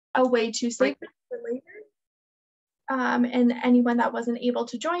a way to save it for later. And anyone that wasn't able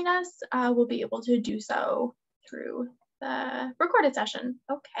to join us will be able to do so through the recorded session.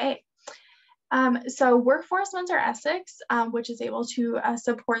 Okay. So Workforce WindsorEssex, which is able to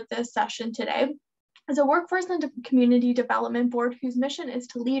support this session today, is a workforce and community development board whose mission is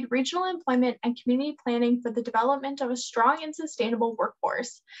to lead regional employment and community planning for the development of a strong and sustainable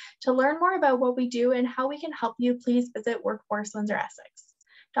workforce. To learn more about what we do and how we can help you, please visit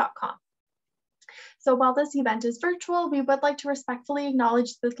workforce-windsor-essex.com. So while this event is virtual, we would like to respectfully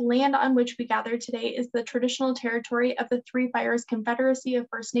acknowledge that the land on which we gather today is the traditional territory of the Three Fires Confederacy of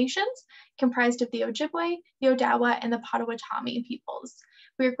First Nations, comprised of the Ojibwe, the Odawa, and the Potawatomi peoples.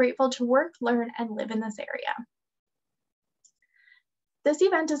 We are grateful to work, learn, and live in this area. This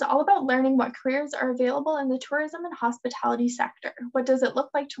event is all about learning what careers are available in the tourism and hospitality sector. What does it look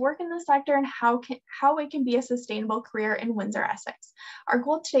like to work in this sector, and how it can be a sustainable career in Windsor-Essex? Our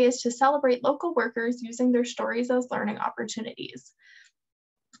goal today is to celebrate local workers using their stories as learning opportunities.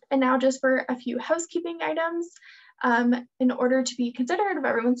 And now just for a few housekeeping items. In order to be considerate of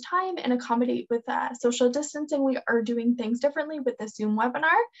everyone's time and accommodate with social distancing, we are doing things differently with the Zoom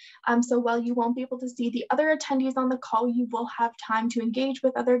webinar. So while you won't be able to see the other attendees on the call, you will have time to engage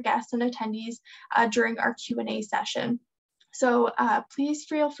with other guests and attendees during our Q&A session. So please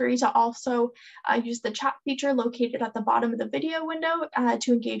feel free to also use the chat feature located at the bottom of the video window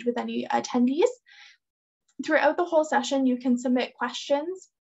to engage with any attendees. Throughout the whole session, you can submit questions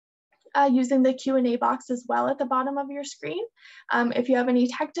using the Q&A box as well at the bottom of your screen. If you have any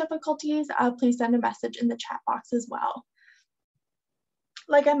tech difficulties, please send a message in the chat box as well.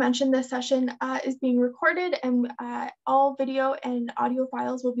 Like I mentioned, this session is being recorded, and all video and audio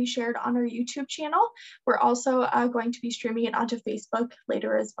files will be shared on our YouTube channel. We're also going to be streaming it onto Facebook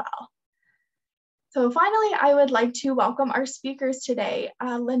later as well. So finally, I would like to welcome our speakers today,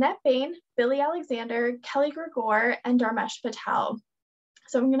 Lynette Bain, Billy Alexander, Kelly Gregor, and Dharmesh Patel.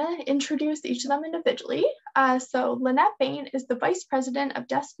 So I'm going to introduce each of them individually. So Lynette Bain is the Vice President of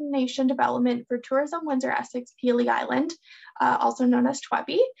Destination Development for Tourism Windsor-Essex Peely Island, also known as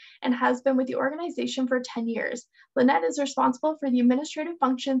TWEPI, and has been with the organization for 10 years. Lynette is responsible for the administrative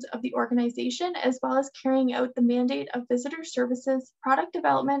functions of the organization, as well as carrying out the mandate of visitor services, product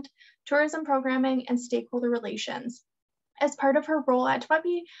development, tourism programming, and stakeholder relations. As part of her role at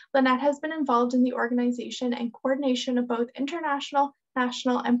TWEPI, Lynette has been involved in the organization and coordination of both international,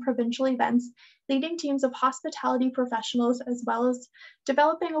 national, and provincial events, leading teams of hospitality professionals, as well as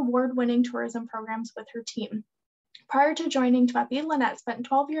developing award-winning tourism programs with her team. Prior to joining TWEPI, Lynette spent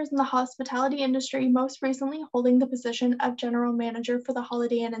 12 years in the hospitality industry, most recently holding the position of General Manager for the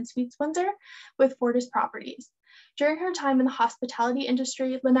Holiday Inn and Suites Windsor with Fortis Properties. During her time in the hospitality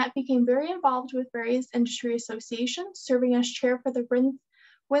industry, Lynette became very involved with various industry associations, serving as chair for the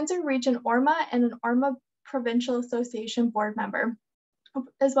Windsor Region ORMA and an ORMA Provincial Association board member,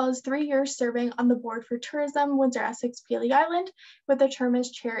 as well as 3 years serving on the board for tourism Windsor-Essex Peely Island with a term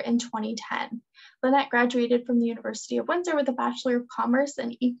as chair in 2010. Lynette graduated from the University of Windsor with a Bachelor of Commerce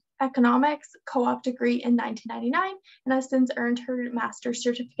and Economics co-op degree in 1999 and has since earned her master's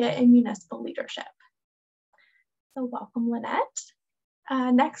certificate in municipal leadership. So welcome, Lynette.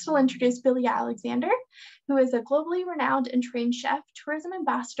 Next, we'll introduce Billy Alexander, who is a globally renowned and trained chef, tourism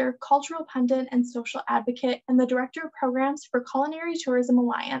ambassador, cultural pundit, and social advocate, and the director of programs for Culinary Tourism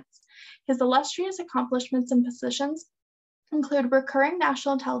Alliance. His illustrious accomplishments and positions include recurring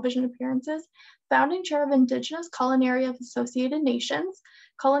national television appearances, founding chair of Indigenous Culinary of Associated Nations,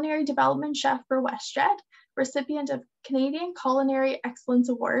 culinary development chef for WestJet, recipient of Canadian Culinary Excellence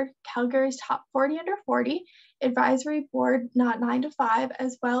Award, Calgary's Top 40 Under 40, Advisory Board Not 9 to 5,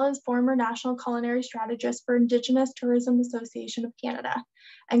 as well as former National Culinary Strategist for Indigenous Tourism Association of Canada,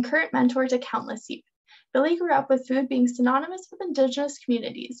 and current mentor to countless youth. Billy grew up with food being synonymous with Indigenous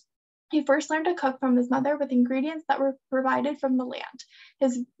communities. He first learned to cook from his mother with ingredients that were provided from the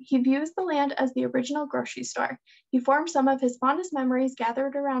land. He views the land as the original grocery store. He formed some of his fondest memories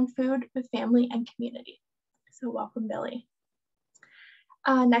gathered around food with family and community. So welcome, Billy.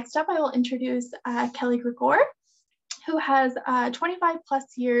 Next up, I will introduce Kelly Gregor, who has 25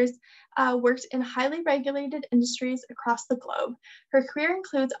 plus years worked in highly regulated industries across the globe. Her career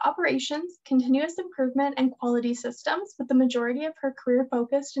includes operations, continuous improvement, and quality systems, with the majority of her career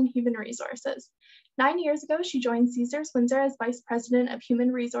focused in human resources. 9 years ago, she joined Caesars Windsor as Vice President of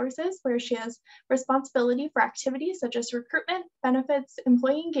Human Resources, where she has responsibility for activities such as recruitment, benefits,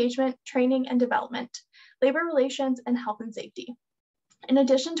 employee engagement, training and development, labor relations, and health and safety. In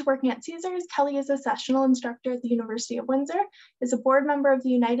addition to working at Caesars, Kelly is a sessional instructor at the University of Windsor, is a board member of the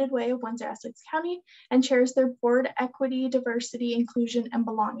United Way of Windsor-Essex County, and chairs their Board Equity, Diversity, Inclusion, and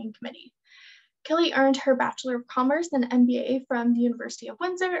Belonging Committee. Kelly earned her Bachelor of Commerce and MBA from the University of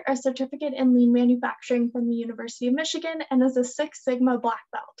Windsor, a certificate in lean manufacturing from the University of Michigan, and is a Six Sigma Black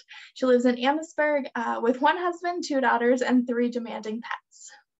Belt. She lives in Amherstburg with one husband, two daughters, and three demanding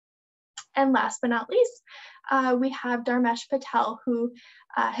pets. And last but not least, we have Dharmesh Patel, who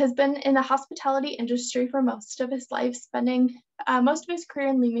has been in the hospitality industry for most of his life, spending most of his career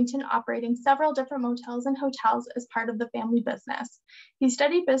in Leamington operating several different motels and hotels as part of the family business. He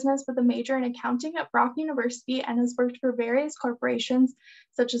studied business with a major in accounting at Brock University and has worked for various corporations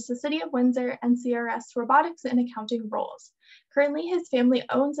such as the City of Windsor and CRS Robotics in accounting roles. Currently, his family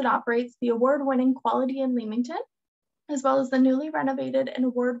owns and operates the award-winning Quality Inn Leamington, as well as the newly renovated and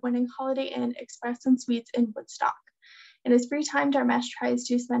award-winning Holiday Inn Express and Suites in Woodstock. In his free time, Dharmesh tries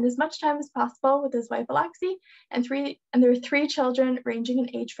to spend as much time as possible with his wife Alexi and their three children ranging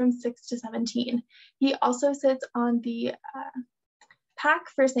in age from 6 to 17. He also sits on the PAC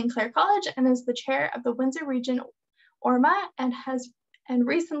for St. Clair College and is the chair of the Windsor Region ORMA and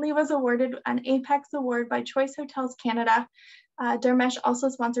recently was awarded an Apex Award by Choice Hotels Canada. Dharmesh also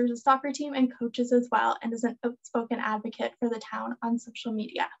sponsors a soccer team and coaches as well, and is an outspoken advocate for the town on social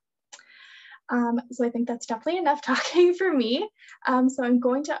media. So I think that's definitely enough talking for me. So I'm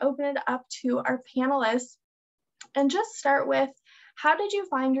going to open it up to our panelists and just start with, how did you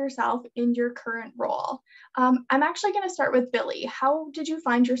find yourself in your current role? I'm actually going to start with Billy. How did you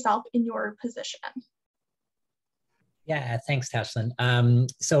find yourself in your position? Yeah, thanks, Tashlyn.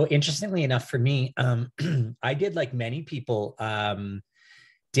 So interestingly enough for me, I did like many people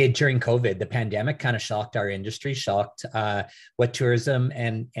did during COVID. The pandemic kind of shocked our industry, shocked what tourism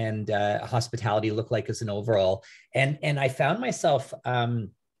and hospitality looked like as an overall. And I found myself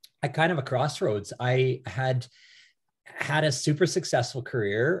at kind of a crossroads. I had a super successful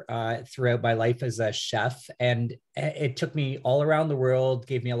career throughout my life as a chef, and it took me all around the world,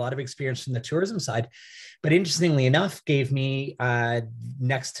 gave me a lot of experience from the tourism side, but interestingly enough, gave me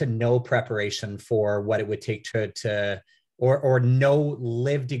next to no preparation for what it would take or no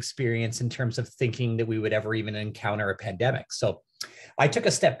lived experience in terms of thinking that we would ever even encounter a pandemic. So I took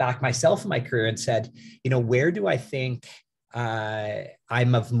a step back myself in my career and said, where do I think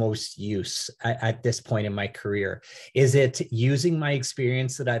I'm of most use at this point in my career? Is it using my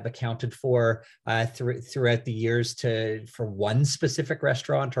experience that I've accounted for throughout the years for one specific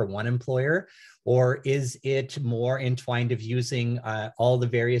restaurant or one employer? Or is it more entwined of using all the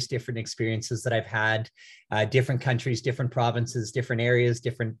various different experiences that I've had, different countries, different provinces, different areas,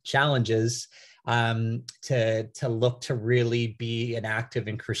 different challenges, to look to really be an active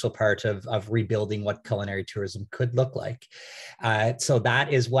and crucial part of rebuilding what culinary tourism could look like? So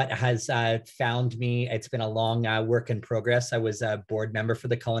that is what has found me. It's been a long work in progress. I was a board member for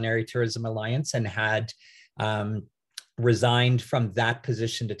the Culinary Tourism Alliance and had resigned from that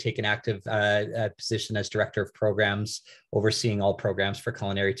position to take an active position as director of programs, overseeing all programs for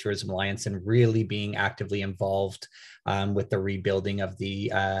Culinary Tourism Alliance and really being actively involved with the rebuilding of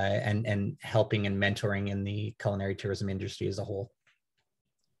the and helping and mentoring in the culinary tourism industry as a whole.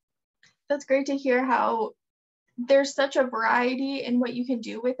 That's great to hear how there's such a variety in what you can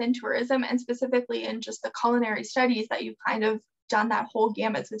do within tourism, and specifically in just the culinary studies that you've kind of done that whole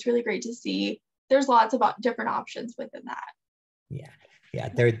gamut. So it's really great to see there's lots of different options within that. Yeah,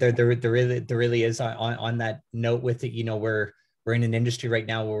 there really is. On that note with it, we're in an industry right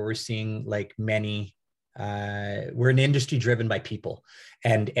now where we're seeing like many. We're an industry driven by people,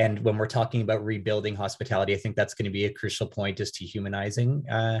 and when we're talking about rebuilding hospitality, I think that's going to be a crucial point, is to humanizing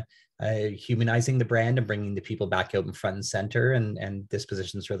the brand and bringing the people back out in front and center. And this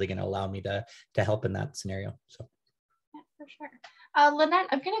position is really going to allow me to help in that scenario. So, yeah, for sure. Lynette,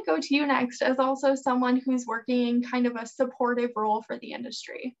 I'm going to go to you next, as also someone who's working in kind of a supportive role for the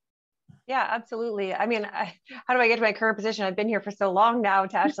industry. Yeah, absolutely. I mean, how do I get to my current position? I've been here for so long now,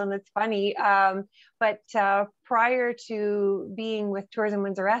 Tashlyn, that's funny. But prior to being with Tourism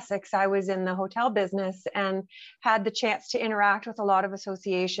Windsor-Essex, I was in the hotel business and had the chance to interact with a lot of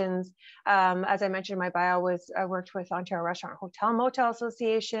associations. As I mentioned in my bio, I worked with Ontario Restaurant Hotel Motel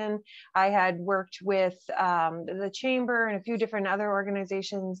Association. I had worked with the Chamber and a few different other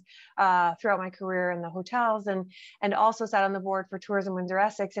organizations throughout my career in the hotels, and also sat on the board for Tourism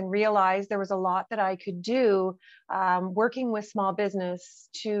Windsor-Essex, and realized there was a lot that I could do working with small business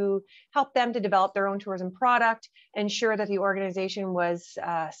to help them to develop their own tourism product, ensure that the organization was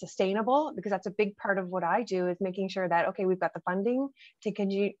sustainable, because that's a big part of what I do, is making sure that, okay, we've got the funding to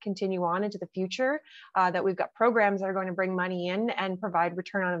continue on into the future, that we've got programs that are going to bring money in and provide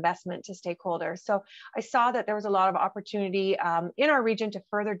return on investment to stakeholders. So I saw that there was a lot of opportunity in our region to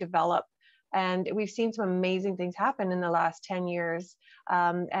further develop. And we've seen some amazing things happen in the last 10 years,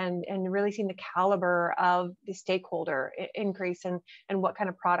 and really seen the caliber of the stakeholder increase and what kind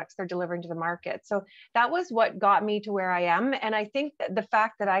of products they're delivering to the market. So that was what got me to where I am. And I think that the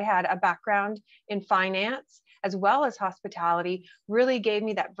fact that I had a background in finance as well as hospitality really gave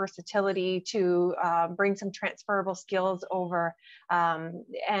me that versatility to bring some transferable skills over.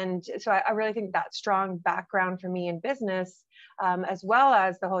 And so I really think that strong background for me in business, as well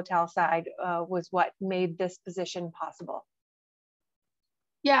as the hotel side, was what made this position possible.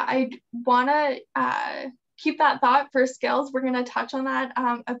 Yeah, I want to keep that thought for skills. We're going to touch on that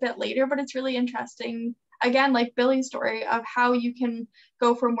a bit later, but it's really interesting, again, like Billy's story of how you can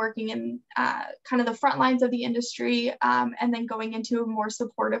go from working in kind of the front lines of the industry and then going into a more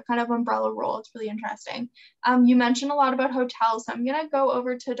supportive kind of umbrella role. It's really interesting. You mentioned a lot about hotels, so I'm going to go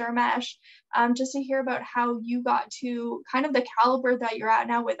over to Dharmesh just to hear about how you got to kind of the caliber that you're at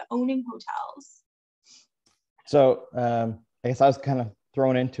now with owning hotels. So I guess I was kind of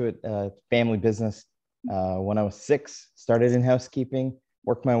thrown into it, family business when I was 6, started in housekeeping,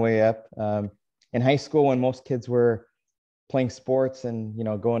 worked my way up. In high school, when most kids were playing sports and, you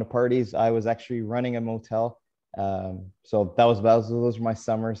know, going to parties, I was actually running a motel. So those were my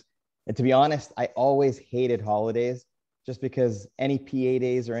summers. And to be honest, I always hated holidays, just because any PA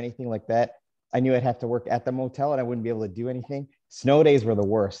days or anything like that, I knew I'd have to work at the motel and I wouldn't be able to do anything. Snow days were the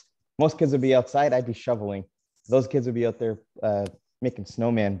worst. Most kids would be outside, I'd be shoveling. Those kids would be out there making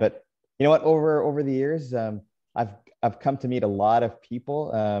snowman. But you know what? Over the years, I've come to meet a lot of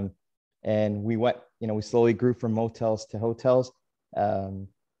people. And we went, you know, we slowly grew from motels to hotels. And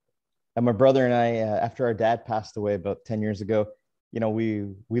my brother and I, after our dad passed away about 10 years ago, you know,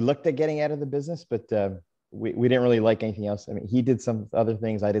 we looked at getting out of the business, but we didn't really like anything else. I mean, he did some other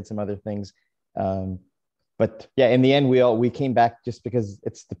things, I did some other things. But yeah, in the end, we came back just because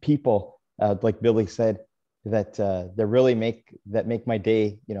it's the people, like Billy said, that really make my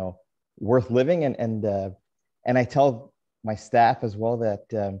day, you know, worth living. And I tell my staff as well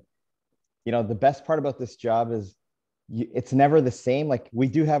that, you know, the best part about this job is it's never the same. Like, we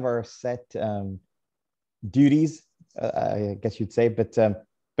do have our set duties, I guess you'd say, but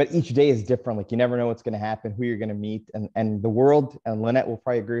each day is different. Like, you never know what's going to happen, who you're going to meet. And the world, and Lynette will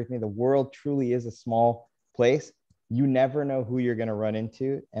probably agree with me, the world truly is a small place. You never know who you're going to run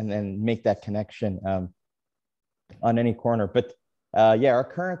into and then make that connection on any corner. But yeah, our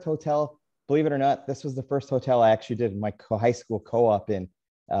current hotel, believe it or not, this was the first hotel I actually did my high school co-op in.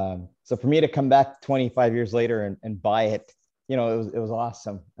 So for me to come back 25 years later and buy it, you know, it was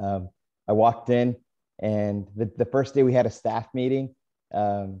awesome. I walked in, and the first day we had a staff meeting.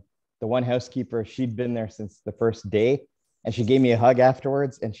 The one housekeeper, she'd been there since the first day, and she gave me a hug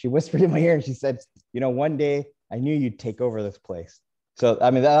afterwards, and she whispered in my ear and she said, you know, one day I knew you'd take over this place. So,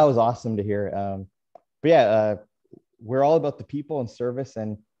 I mean, that was awesome to hear. But yeah, we're all about the people and service.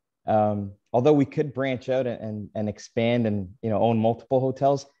 And although we could branch out and expand and, you know, own multiple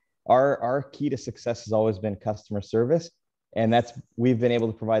hotels, our key to success has always been customer service. And we've been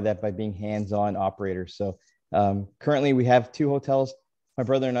able to provide that by being hands-on operators. So currently we have 2 hotels. My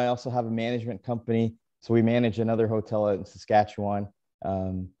brother and I also have a management company. So we manage another hotel out in Saskatchewan.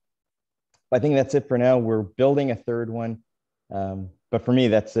 I think that's it for now. We're building a 3rd one. But for me,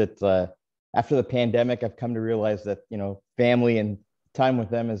 that's it. After the pandemic, I've come to realize that, you know, family and time with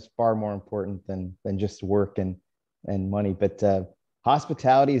them is far more important than just work and money. But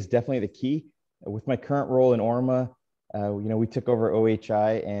hospitality is definitely the key. With my current role in ORMA, you know, we took over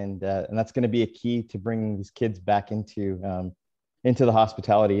OHI, and that's going to be a key to bringing these kids back into the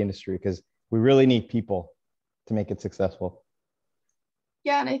hospitality industry, because we really need people to make it successful.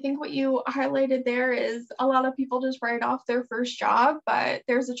 Yeah, and I think what you highlighted there is a lot of people just write off their first job, but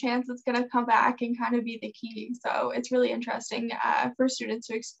there's a chance it's going to come back and kind of be the key. So it's really interesting for students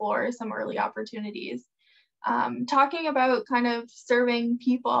to explore some early opportunities. Talking about kind of serving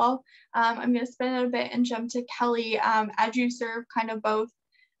people, I'm going to spin it a bit and jump to Kelly. As you serve kind of both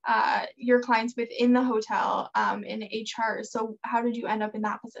your clients within the hotel in HR, so how did you end up in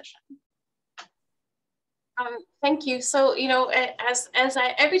that position? Thank you. So, as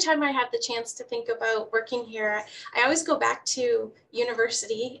I, every time I have the chance to think about working here, I always go back to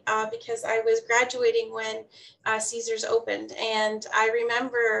university because I was graduating when Caesars opened. And I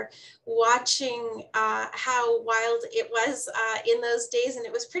remember watching how wild it was in those days. And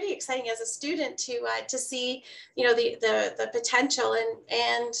it was pretty exciting as a student to see, the potential,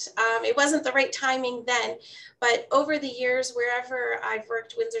 and it wasn't the right timing then, but over the years, wherever I've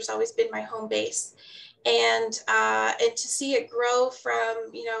worked, Windsor's always been my home base. And to see it grow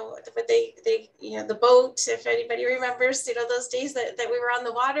from what the boat, if anybody remembers, those days that we were on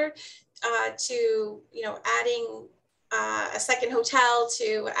the water, to adding a second hotel,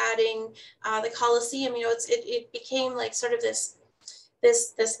 to adding the Coliseum. It became like sort of this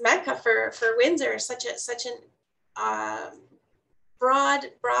mecca for Windsor, such an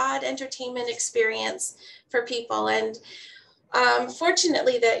broad entertainment experience for people. And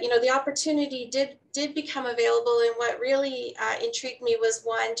fortunately, that the opportunity did become available, and what really intrigued me was,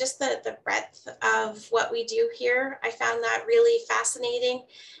 one, just the breadth of what we do here. I found that really fascinating,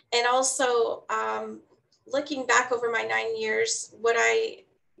 and also looking back over my 9 years, what I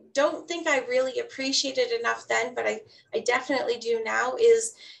don't think I really appreciated enough then, but I definitely do now,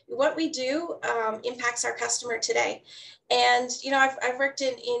 is what we do impacts our customer today. And I've worked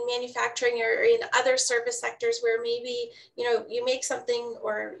in manufacturing or in other service sectors where maybe you make something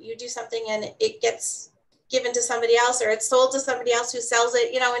or you do something and it gets given to somebody else, or it's sold to somebody else who sells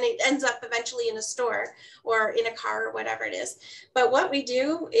it, and it ends up eventually in a store or in a car or whatever it is. But what we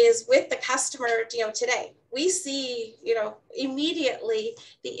do is with the customer, today, we see, immediately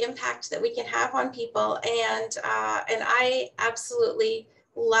the impact that we can have on people. And I absolutely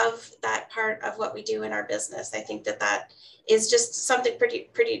love that part of what we do in our business. I think that is just something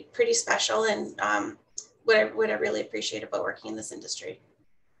pretty special, and what I really appreciate about working in this industry.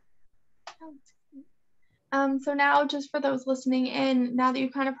 So now, just for those listening in, now that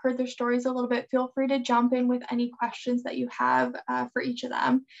you've kind of heard their stories a little bit, feel free to jump in with any questions that you have for each of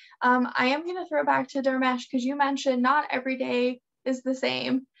them. I am going to throw back to Dharmesh, because you mentioned not every day is the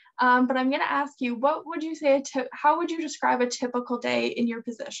same. But I'm going to ask you, what would you say, how would you describe a typical day in your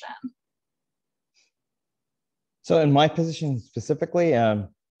position? So in my position specifically,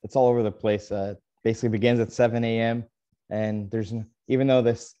 it's all over the place. Basically begins at 7 a.m. and even though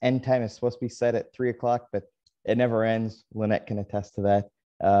this end time is supposed to be set at 3 o'clock, but it never ends. Lynette can attest to that.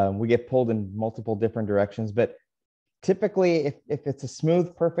 We get pulled in multiple different directions, but typically if it's a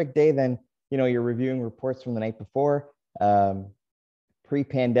smooth, perfect day, then, you're reviewing reports from the night before.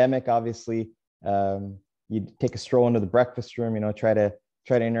 Pre-pandemic, obviously, you take a stroll into the breakfast room, try to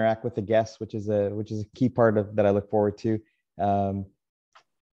interact with the guests, which is a key part of that I look forward to. And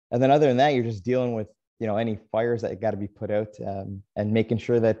then other than that, you're just dealing with, any fires that got to be put out, and making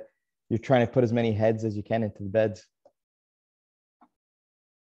sure that you're trying to put as many heads as you can into the beds.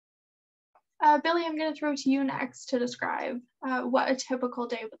 Billy, I'm going to throw to you next to describe what a typical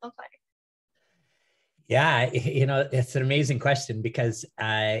day would look like. Yeah, it's an amazing question, because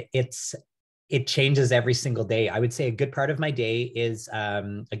it changes every single day. I would say a good part of my day is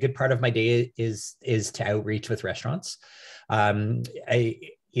to outreach with restaurants.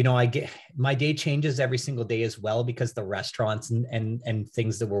 I get, my day changes every single day as well, because the restaurants and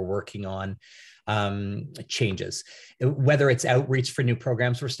things that we're working on changes, whether it's outreach for new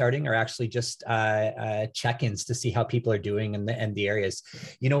programs we're starting, or actually just check-ins to see how people are doing in the areas.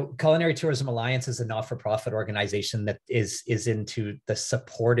 Culinary Tourism Alliance is a not-for-profit organization that is into the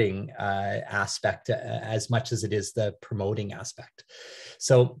supporting aspect as much as it is the promoting aspect.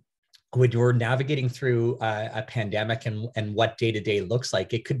 So when we're navigating through a pandemic and what day-to-day looks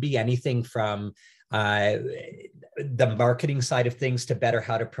like, it could be anything from the marketing side of things to better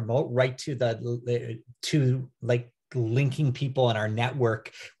how to promote, right to linking people in our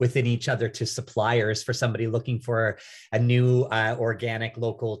network within each other to suppliers for somebody looking for a new organic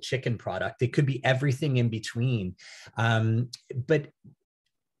local chicken product. It could be everything in between. But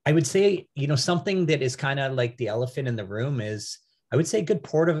I would say, something that is kind of like the elephant in the room is, I would say a good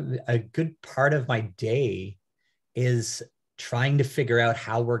part of my day is trying to figure out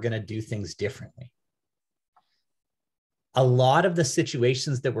how we're going to do things differently. A lot of the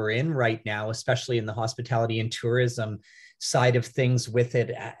situations that we're in right now, especially in the hospitality and tourism side of things with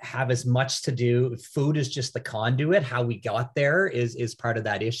it, have as much to do. Food is just the conduit. How we got there is part of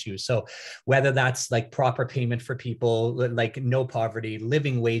that issue. So whether that's like proper payment for people, like no poverty,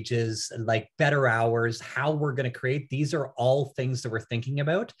 living wages, like better hours, how we're going to create, these are all things that we're thinking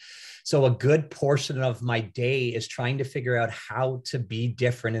about. So a good portion of my day is trying to figure out how to be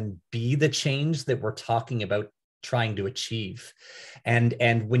different and be the change that we're talking about trying to achieve. And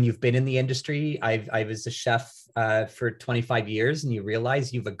when you've been in the industry, I was a chef for 25 years, and you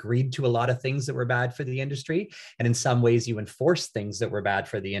realize you've agreed to a lot of things that were bad for the industry, and in some ways you enforced things that were bad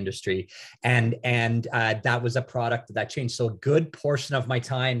for the industry, and that was a product of that change. So a good portion of my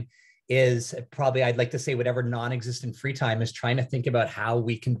time is probably, I'd like to say, whatever non-existent free time, is trying to think about how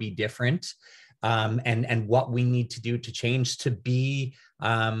we can be different, and what we need to do to change to be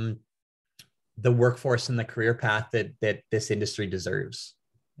the workforce and the career path that this industry deserves.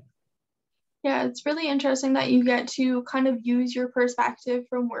 Yeah, it's really interesting that you get to kind of use your perspective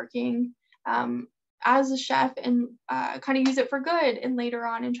from working as a chef and kind of use it for good, and later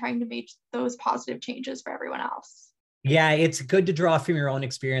on in trying to make those positive changes for everyone else. Yeah, it's good to draw from your own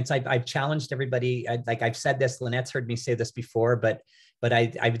experience. I've challenged everybody. Like I've said this, Lynette's heard me say this before, but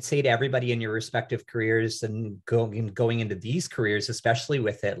I would say to everybody in your respective careers and going into these careers, especially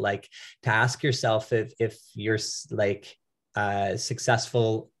with it, like, to ask yourself if you're like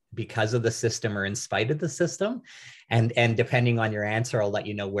successful because of the system or in spite of the system, and depending on your answer, I'll let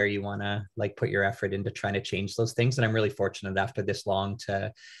you know where you want to like put your effort into trying to change those things. And I'm really fortunate after this long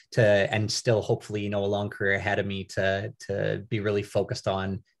to and still hopefully, a long career ahead of me to be really focused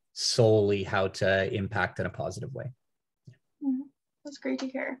on solely how to impact in a positive way. Mm-hmm. That's great to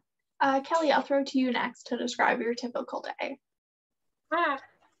hear. Kelly, I'll throw to you next to describe your typical day.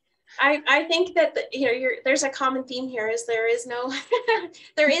 I think that there's a common theme here, is there is no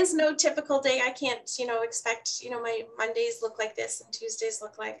there is no typical day. I can't expect my Mondays look like this and Tuesdays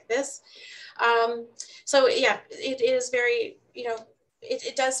look like this. So yeah, it is very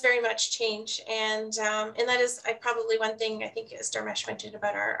it does very much change, and that is probably one thing I think, as Dharmesh mentioned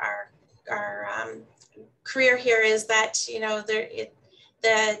about our career here, is that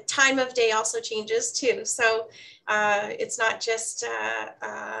the time of day also changes too. So it's not just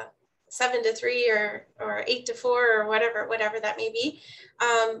 7 to 3 or 8 to 4 or whatever that may be.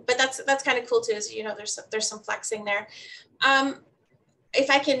 But that's kind of cool too, is there's some flexing there. If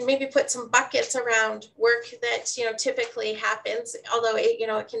I can maybe put some buckets around work that typically happens, although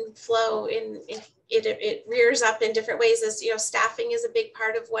it can flow it rears up in different ways, as staffing is a big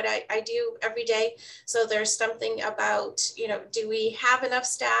part of what I do every day. So there's something about do we have enough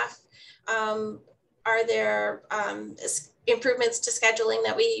staff? Are there improvements to scheduling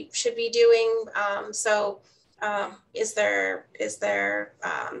that we should be doing? Is there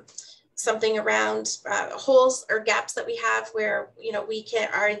something around holes or gaps that we have where we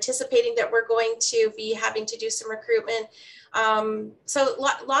are anticipating that we're going to be having to do some recruitment? So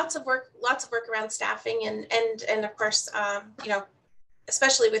lots of work around staffing, and of course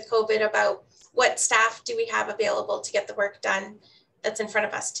especially with COVID, about what staff do we have available to get the work done that's in front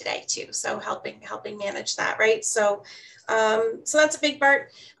of us today too. So helping manage that, right? So so that's a big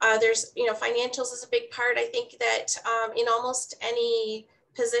part. There's financials is a big part. I think that in almost any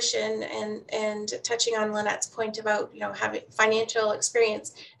position, and touching on Lynette's point about having financial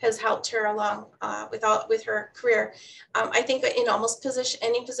experience has helped her along with her career. I think that in almost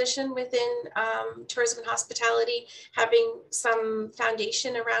any position within tourism and hospitality, having some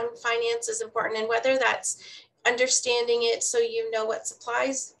foundation around finance is important, and whether that's understanding it so what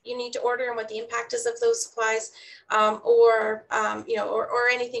supplies you need to order and what the impact is of those supplies, or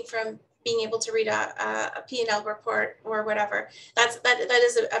anything from being able to read a P&L report or whatever. That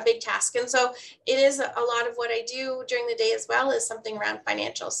is a big task. And so it is a lot of what I do during the day, as well as something around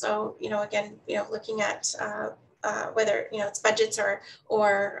financial. So, again, looking at whether, it's budgets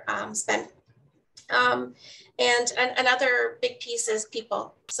or spend. And another big piece is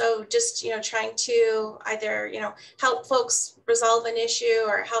people. So just, trying to either, help folks resolve an issue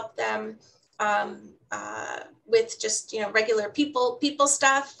or help them with just, regular people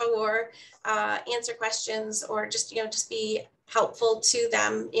stuff, or answer questions, or just, just be helpful to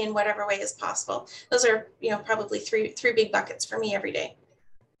them in whatever way is possible. Those are, probably three big buckets for me every day.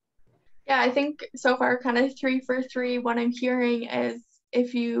 Yeah, I think so far kind of 3 for 3, what I'm hearing is,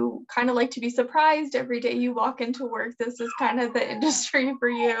 if you kind of like to be surprised every day you walk into work, this is kind of the industry for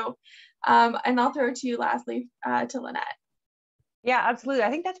you. And I'll throw it to you lastly, to Lynette. Yeah, absolutely.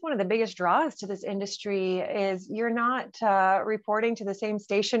 I think that's one of the biggest draws to this industry, is you're not reporting to the same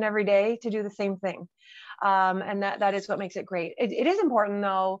station every day to do the same thing. And that is what makes it great. It is important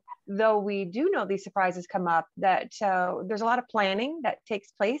though we do know these surprises come up, that there's a lot of planning that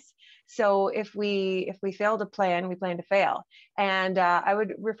takes place. So if we fail to plan, we plan to fail. And I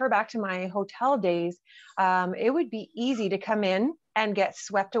would refer back to my hotel days. It would be easy to come in and get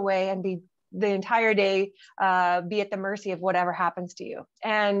swept away and be the entire day be at the mercy of whatever happens to you.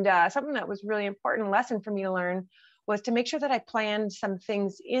 And something that was really important lesson for me to learn was to make sure that I planned some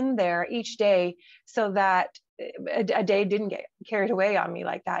things in there each day, so that a day didn't get carried away on me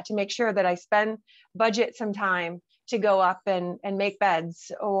like that, to make sure that I budget some time to go up and make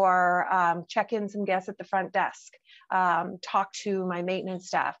beds, or check in some guests at the front desk, talk to my maintenance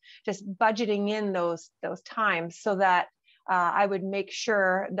staff, just budgeting in those times so that I would make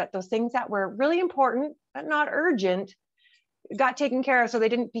sure that those things that were really important but not urgent got taken care of, so they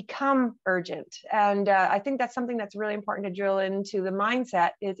didn't become urgent. And I think that's something that's really important to drill into the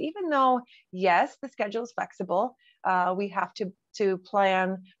mindset, is even though, yes, the schedule is flexible, we have to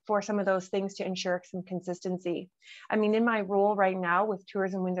plan for some of those things to ensure some consistency. I mean, in my role right now with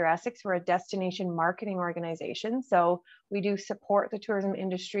Tourism Windsor-Essex, we're a destination marketing organization. So we do support the tourism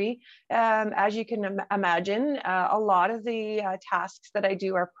industry. As you can imagine, a lot of the tasks that I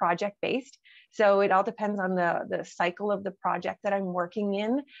do are project-based. So it all depends on the cycle of the project that I'm working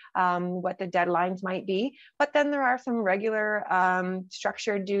in, what the deadlines might be. But then there are some regular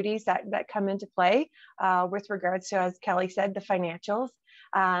structured duties that come into play with regards to, as Kelly said, the financials.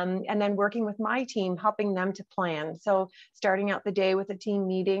 And then working with my team, helping them to plan. So starting out the day with a team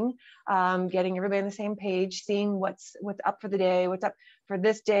meeting, getting everybody on the same page, seeing what's up for the day, what's up for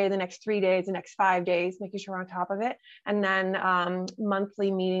this day, the next 3 days, the next 5 days, making sure we're on top of it. And then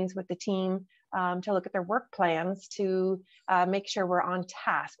monthly meetings with the team to look at their work plans, to make sure we're on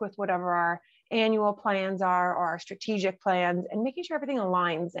task with whatever our annual plans are, or our strategic plans, and making sure everything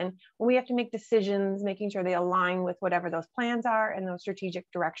aligns. And when we have to make decisions, making sure they align with whatever those plans are and those strategic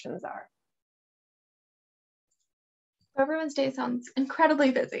directions are. Everyone's day sounds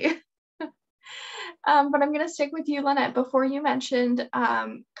incredibly busy. But I'm going to stick with you, Lynette. Before, you mentioned,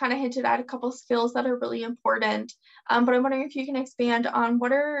 kind of hinted at a couple skills that are really important, but I'm wondering if you can expand on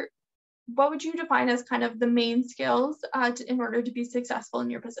what would you define as kind of the main skills in order to be successful in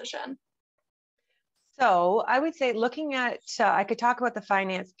your position? So I would say, looking at, I could talk about the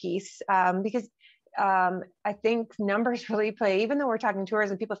finance piece, because I think numbers really play. Even though we're talking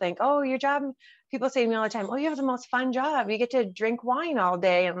tourism, people think, oh, your job, people say to me all the time, oh, you have the most fun job. You get to drink wine all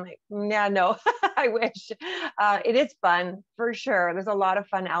day. I'm like, yeah, no, I wish. It is fun, for sure. There's a lot of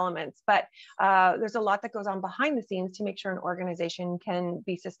fun elements, but there's a lot that goes on behind the scenes to make sure an organization can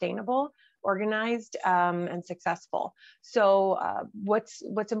be sustainable, organized, and successful. So what's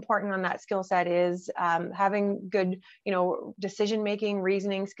important on that skill set is having good, decision-making,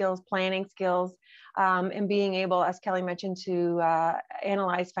 reasoning skills, planning skills, and being able, as Kelly mentioned, to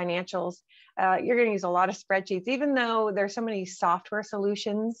analyze financials. You're going to use a lot of spreadsheets. Even though there's so many software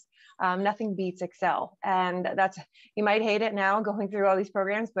solutions, nothing beats Excel. And you might hate it now going through all these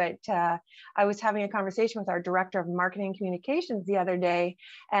programs, but I was having a conversation with our director of marketing and communications the other day,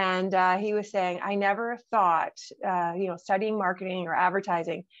 and he was saying, I never thought, studying marketing or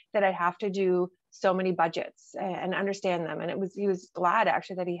advertising, that I'd have to do so many budgets and understand them. And he was glad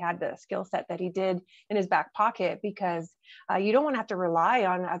actually that he had the skill set that he did in his back pocket, because you don't want to have to rely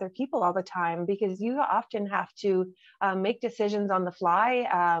on other people all the time, because you often have to make decisions on the fly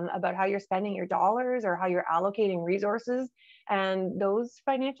about how you're spending your dollars or how you're allocating resources. And those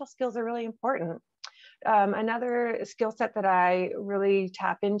financial skills are really important. Another skill set that I really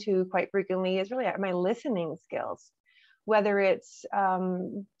tap into quite frequently is really my listening skills. Whether it's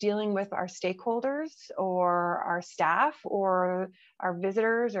dealing with our stakeholders or our staff or our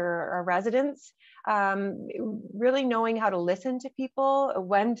visitors or our residents, really knowing how to listen to people,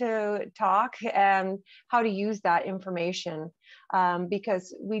 when to talk, and how to use that information.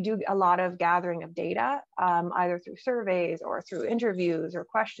 Because we do a lot of gathering of data, either through surveys or through interviews or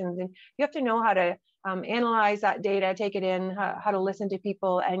questions, and you have to know how to analyze that data, take it in, how to listen to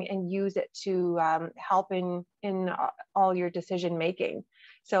people, and use it to help in all your decision making.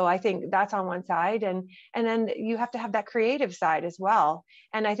 So I think that's on one side, and then you have to have that creative side as well.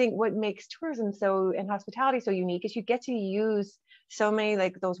 And I think what makes tourism and hospitality so unique is you get to use so many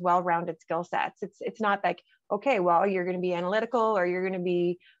those well-rounded skill sets. It's not like, okay, well, you're going to be analytical or you're going to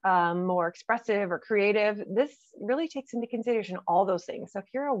be more expressive or creative. This really takes into consideration all those things. So if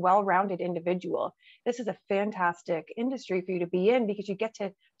you're a well-rounded individual, this is a fantastic industry for you to be in, because you get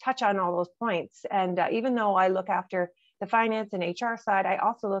to touch on all those points. And even though I look after the finance and HR side, I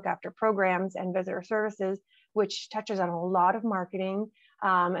also look after programs and visitor services, which touches on a lot of marketing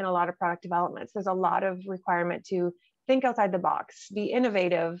and a lot of product development. So there's a lot of requirement to think outside the box, be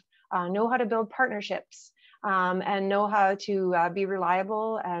innovative, know how to build partnerships, and know how to be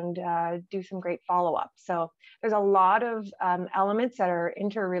reliable and do some great follow-up. So there's a lot of elements that are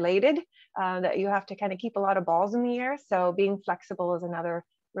interrelated that you have to kind of keep a lot of balls in the air. So being flexible is another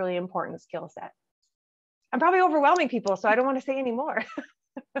really important skill set. I'm probably overwhelming people, so I don't want to say any more.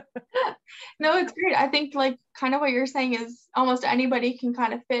 No, it's great. I think like kind of what you're saying is almost anybody can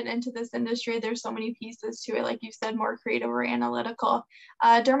kind of fit into this industry. There's so many pieces to it, like you said, more creative or analytical.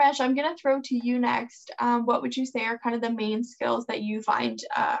 Dharmesh, I'm going to throw to you next. What would you say are kind of the main skills that you find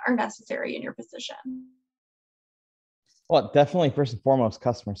are necessary in your position? Well, definitely first and foremost,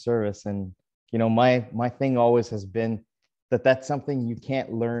 customer service. And, you know, my thing always has been that that's something you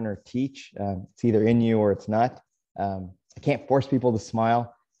can't learn or teach. It's either in you or it's not. I can't force people to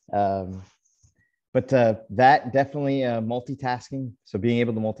smile. But that definitely multitasking. So being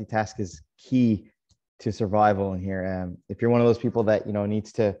able to multitask is key to survival in here. If you're one of those people that, you know,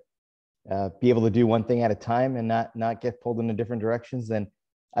 needs to be able to do one thing at a time and not get pulled into different directions, then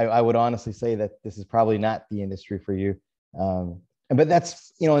I would honestly say that this is probably not the industry for you. But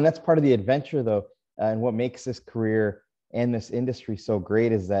that's, you know, and that's part of the adventure though. And what makes this career and this industry so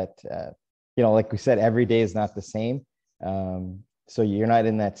great is that, you know, like we said, every day is not the same. So you're not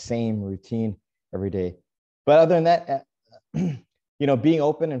in that same routine every day. But other than that, you know, being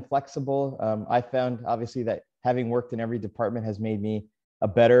open and flexible, I found obviously that having worked in every department has made me a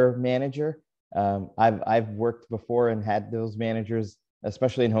better manager. I've worked before and had those managers,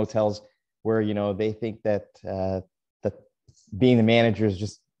 especially in hotels, where, you know, they think that that being the manager is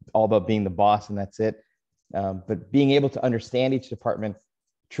just all about being the boss and that's it. But being able to understand each department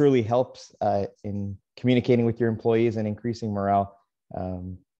truly helps in communicating with your employees and increasing morale.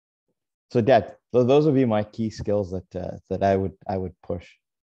 So Dad, those would be my key skills that I would push.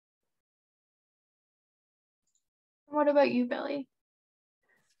 What about you, Billy?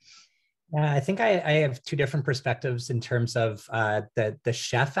 I think I have two different perspectives in terms of the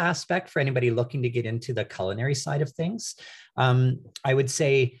chef aspect for anybody looking to get into the culinary side of things. I would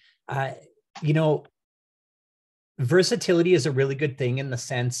say, you know, versatility is a really good thing in the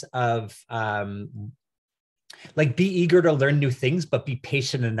sense of like be eager to learn new things, but be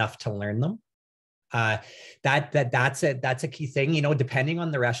patient enough to learn them. That's a key thing, you know, depending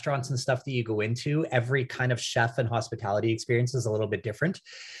on the restaurants and stuff that you go into, every kind of chef and hospitality experience is a little bit different.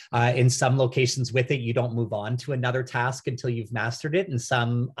 In some locations with it, you don't move on to another task until you've mastered it. In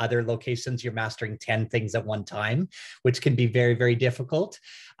some other locations, you're mastering 10 things at one time, which can be very, very difficult.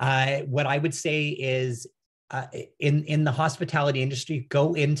 What I would say is, in the hospitality industry,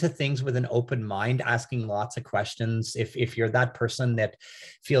 go into things with an open mind, asking lots of questions. If you're that person that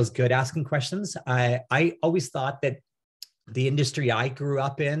feels good asking questions, I always thought that the industry I grew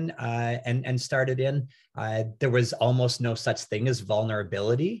up in and started in, there was almost no such thing as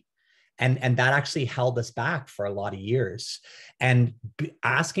vulnerability. And that actually held us back for a lot of years. And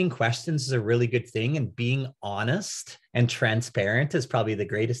asking questions is a really good thing. And being honest and transparent is probably the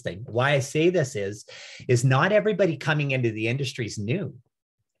greatest thing. Why I say this is not everybody coming into the industry is new.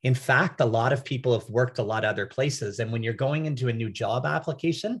 In fact, a lot of people have worked a lot of other places. And when you're going into a new job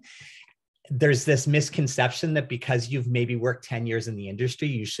application, there's this misconception that because you've maybe worked 10 years in the industry,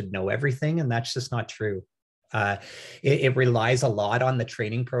 you should know everything. And that's just not true. It relies a lot on the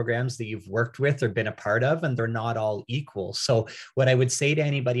training programs that you've worked with or been a part of, and they're not all equal. So what I would say to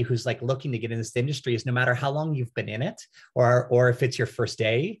anybody who's like looking to get in this industry is no matter how long you've been in it, or if it's your first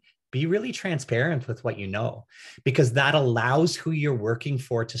day, be really transparent with what you know, because that allows who you're working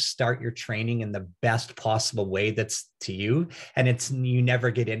for to start your training in the best possible way that's to you. And you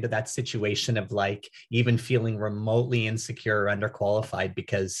never get into that situation of like even feeling remotely insecure or underqualified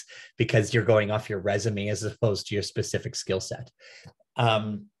because you're going off your resume as opposed to your specific skill set.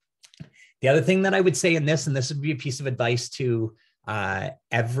 The other thing that I would say in this, and this would be a piece of advice to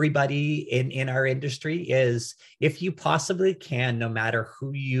everybody in our industry, is if you possibly can, no matter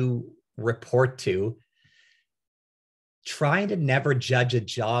who you report to, try to never judge a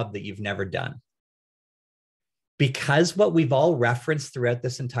job that you've never done. Because what we've all referenced throughout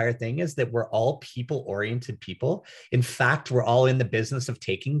this entire thing is that we're all people-oriented people. In fact, we're all in the business of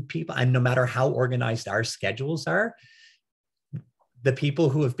taking people, and no matter how organized our schedules are, the people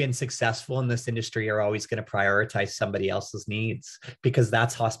who have been successful in this industry are always going to prioritize somebody else's needs, because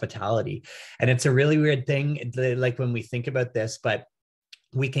that's hospitality. And it's a really weird thing, like when we think about this, but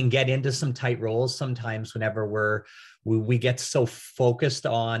we can get into some tight roles sometimes whenever we get so focused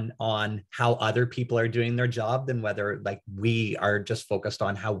on how other people are doing their job than whether like we are just focused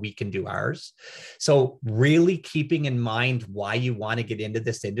on how we can do ours. So really keeping in mind why you want to get into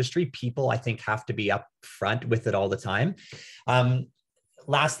this industry, people I think have to be upfront with it all the time.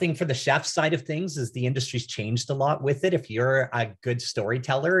 Last thing for the chef side of things is the industry's changed a lot with it. If you're a good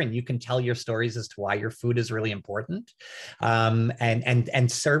storyteller and you can tell your stories as to why your food is really important,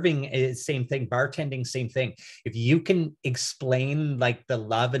 and serving is same thing, bartending, same thing. If you can explain like the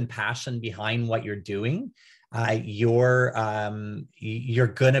love and passion behind what you're doing, you're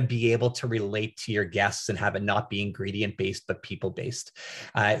going to be able to relate to your guests and have it not be ingredient based but people based.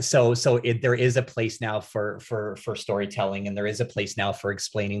 There is a place now for storytelling, and there is a place now for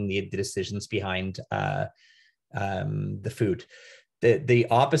explaining the decisions behind the food. The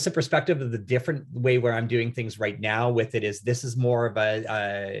opposite perspective of the different way where I'm doing things right now with it is, this is more of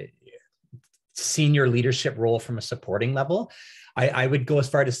a senior leadership role from a supporting level. I would go as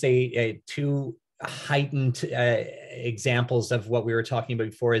far to say two heightened examples of what we were talking about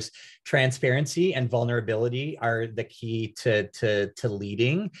before is transparency and vulnerability are the key to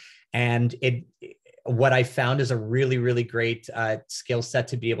leading. And what I found is a really, really great skill set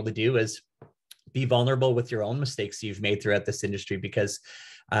to be able to do is be vulnerable with your own mistakes you've made throughout this industry, because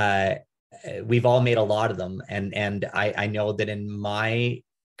we've all made a lot of them. And I know that in my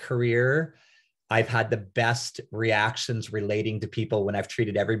career, I've had the best reactions relating to people when I've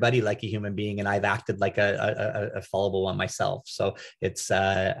treated everybody like a human being, and I've acted like a fallible one myself. So it's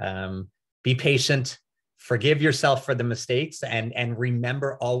be patient, forgive yourself for the mistakes, and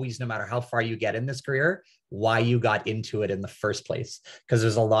remember always, no matter how far you get in this career, why you got into it in the first place, because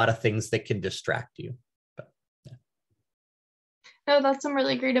there's a lot of things that can distract you. No, that's some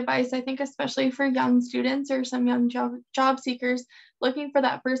really great advice. I think especially for young students or some young job seekers looking for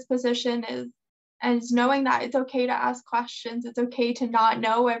that first position is knowing that it's okay to ask questions. It's okay to not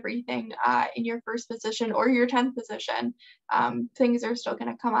know everything in your first position or your 10th position. Things are still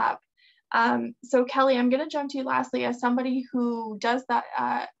going to come up. So Kelly, I'm going to jump to you lastly, as somebody who does that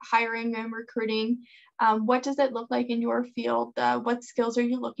hiring and recruiting. What does it look like in your field? What skills are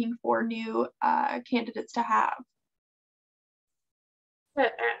you looking for new candidates to have?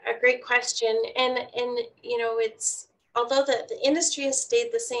 A great question. And you know, it's, although the industry has stayed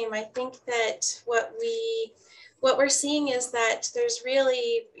the same, I think that what we're seeing is that there's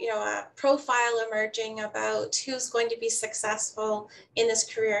really, you know, a profile emerging about who's going to be successful in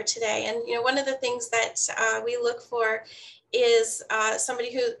this career today. And, you know, one of the things that we look for is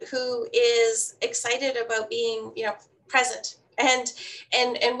somebody who is excited about being, you know, present. And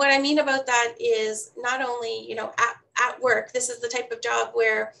what I mean about that is not only, you know, at work. This is the type of job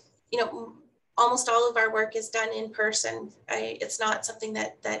where, you know, almost all of our work is done in person. It's not something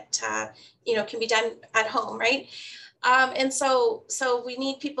that you know, can be done at home, right? And so we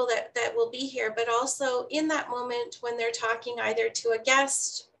need people that will be here, but also in that moment when they're talking either to a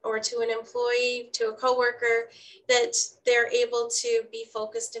guest or to an employee, to a coworker, that they're able to be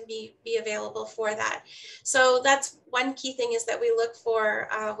focused and be available for that. So that's one key thing is that we look for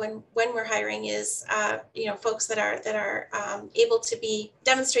when we're hiring is you know, folks that are able to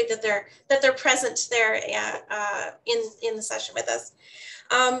demonstrate that they're present there in the session with us.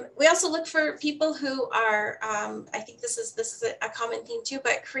 We also look for people who are, I think this is a common theme too,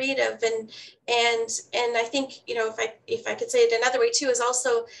 but creative and I think, you know, if I could say it another way too, is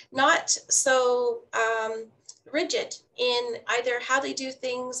also not so rigid in either how they do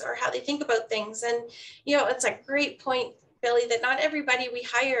things or how they think about things. And, you know, it's a great point, Billy, that not everybody we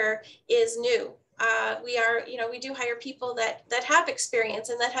hire is new. We do hire people that have experience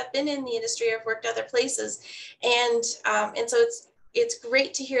and that have been in the industry or have worked other places. And so it's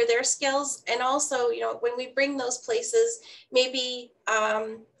great to hear their skills. And also, you know, when we bring those places, maybe,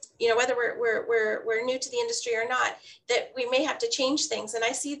 you know, whether we're new to the industry or not, that we may have to change things. And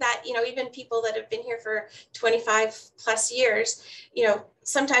I see that, you know, even people that have been here for 25 plus years, you know,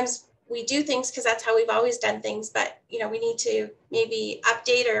 sometimes we do things because that's how we've always done things, but, you know, we need to maybe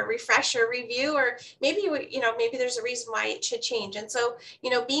update or refresh or review, or maybe, maybe there's a reason why it should change. And so,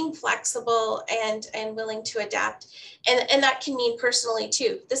 you know, being flexible and willing to adapt. And that can mean personally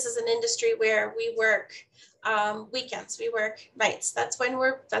too. This is an industry where we work weekends, we work nights. That's when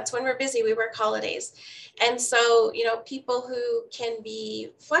we're busy. We work holidays. And so, you know, people who can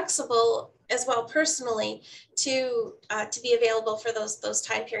be flexible as well personally to be available for those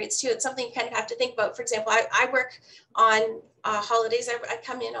time periods too. It's something you kind of have to think about. For example, I work on holidays. I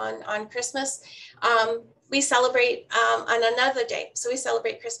come in on Christmas. We celebrate on another day. So we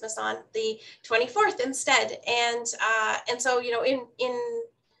celebrate Christmas on the 24th instead. And so, you know,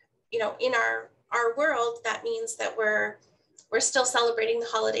 in our world, that means that we're still celebrating the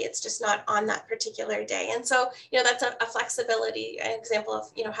holiday. It's just not on that particular day. And so, you know, that's a flexibility, an example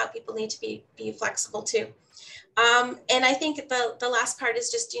of, you know, how people need to be flexible too. And I think the last part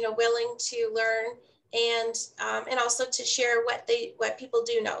is just, you know, willing to learn and also to share what people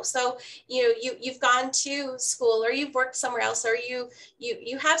do know. So, you know, you've gone to school or you've worked somewhere else, or you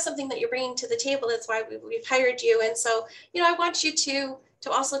have something that you're bringing to the table. That's why we've hired you. And so, you know, I want you to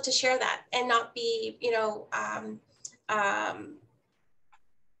also to share that and not be, you know,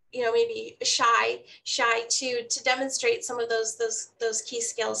 maybe shy to demonstrate some of those key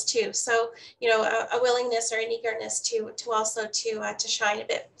skills too. So, a willingness or an eagerness to also to shine a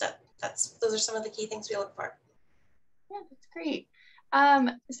bit. Those are some of the key things we look for. Yeah, that's great.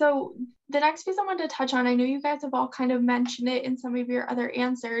 So the next piece I wanted to touch on, I know you guys have all kind of mentioned it in some of your other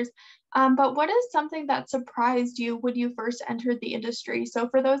answers, but what is something that surprised you when you first entered the industry? So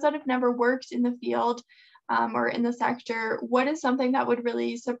for those that have never worked in the field or in the sector, what is something that would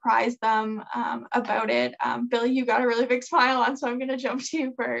really surprise them about it? Billy, you got a really big smile on, so I'm going to jump to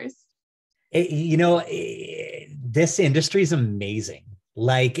you first. This industry is amazing.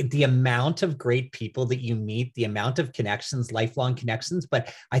 Like the amount of great people that you meet, the amount of connections, lifelong connections.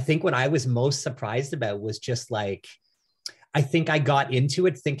 But I think what I was most surprised about was just like, I think I got into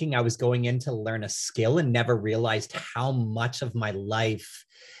it thinking I was going in to learn a skill and never realized how much of my life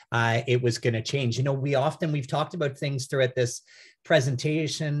it was going to change. We've talked about things throughout this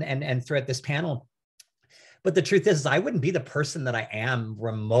presentation and throughout this panel. But the truth is I wouldn't be the person that I am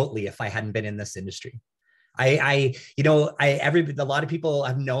remotely if I hadn't been in this industry. A lot of people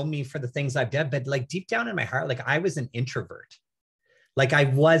have known me for the things I've done, but like deep down in my heart, like I was an introvert. Like I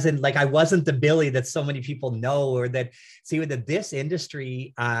wasn't the Billy that so many people know, or that see that this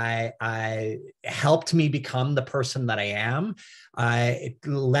industry I helped me become the person that I am. It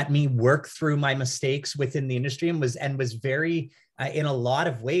let me work through my mistakes within the industry and was very, in a lot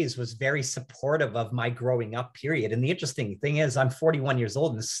of ways, was very supportive of my growing up period. And the interesting thing is I'm 41 years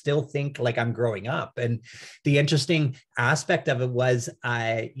old and still think like I'm growing up. And the interesting aspect of it was,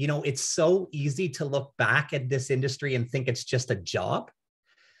 it's so easy to look back at this industry and think it's just a job.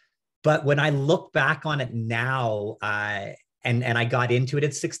 But when I look back on it now, and I got into it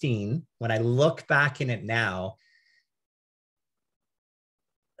at 16, when I look back in it now,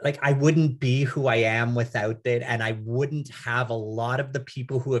 like I wouldn't be who I am without it. And I wouldn't have a lot of the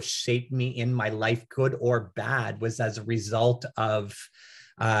people who have shaped me in my life, good or bad, was as a result of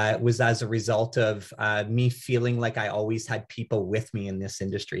me feeling like I always had people with me in this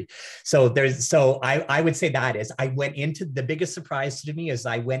industry. So I would say that is, the biggest surprise to me is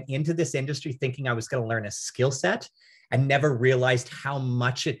I went into this industry thinking I was going to learn a skill set and never realized how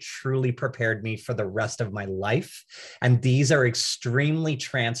much it truly prepared me for the rest of my life. And these are extremely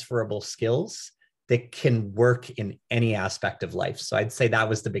transferable skills that can work in any aspect of life. So I'd say that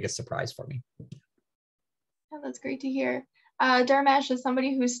was the biggest surprise for me. Yeah, that's great to hear. Dharmesh, as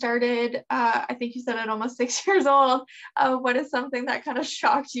somebody who started, I think you said at almost 6 years old, what is something that kind of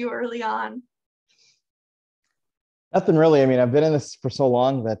shocked you early on? Nothing really. I mean, I've been in this for so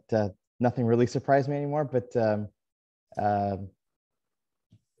long that nothing really surprised me anymore, but I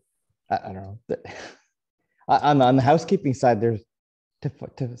don't know. On the housekeeping side, there's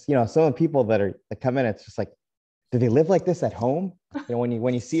some of the people that come in, it's just like, do they live like this at home?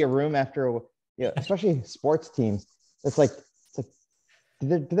 When you see a room after, especially sports teams, it's like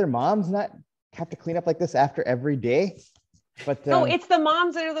do their moms not have to clean up like this after every day? But no, it's the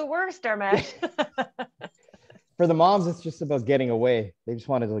moms that are the worst, Dharmesh. For the moms, it's just about getting away. They just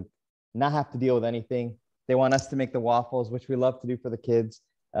want to not have to deal with anything. They want us to make the waffles, which we love to do for the kids.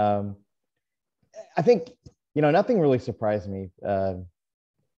 I think, nothing really surprised me,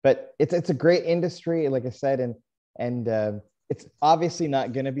 but it's a great industry, like I said, and it's obviously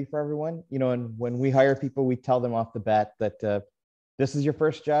not going to be for everyone. And when we hire people, we tell them off the bat that this is your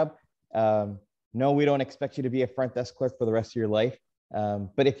first job. No, we don't expect you to be a front desk clerk for the rest of your life.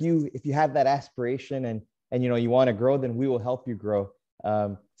 But if you have that aspiration and you want to grow, then we will help you grow.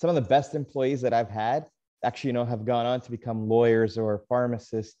 Some of the best employees that I've had actually, have gone on to become lawyers or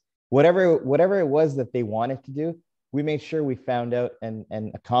pharmacists, whatever it was that they wanted to do. We made sure we found out and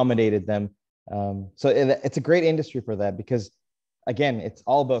accommodated them. So it's a great industry for that, because again, it's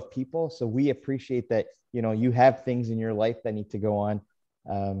all about people. So we appreciate that, you have things in your life that need to go on.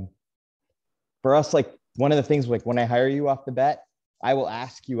 For us, like one of the things, like when I hire you off the bat, I will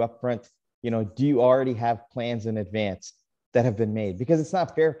ask you up front, do you already have plans in advance that have been made? Because it's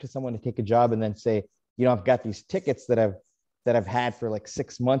not fair to someone to take a job and then say, I've got these tickets that I've had for like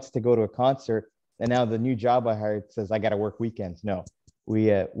 6 months to go to a concert, and now the new job I hired says I got to work weekends. No,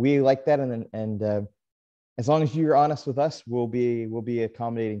 we like that, and as long as you're honest with us, we'll be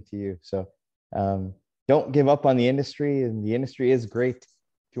accommodating to you. So don't give up on the industry, and the industry is great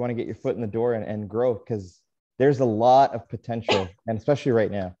if you want to get your foot in the door and grow, because there's a lot of potential, and especially right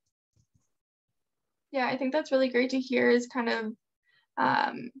now. Yeah, I think that's really great to hear, is kind of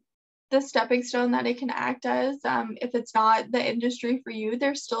the stepping stone that it can act as. If it's not the industry for you,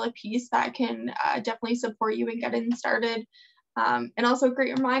 there's still a piece that can definitely support you in getting started. And also a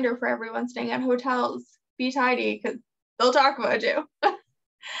great reminder for everyone staying at hotels, be tidy, because they'll talk about you.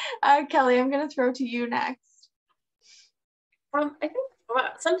 Kelly, I'm going to throw to you next. I think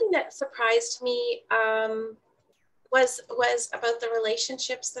something that surprised me was about the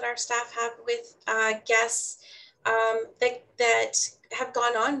relationships that our staff have with guests that have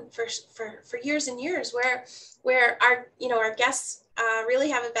gone on for years and years, where our guests really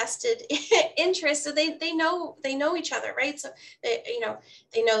have a vested interest, so they know each other, right? So they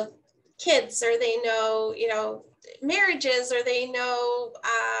know kids, or they know marriages, or they know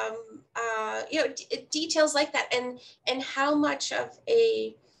details like that, and how much of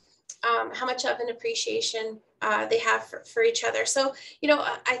an appreciation they have for each other. So,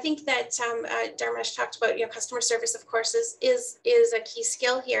 I think that Dharmesh talked about, customer service, of course, is a key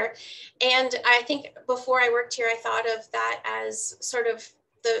skill here. And I think before I worked here, I thought of that as sort of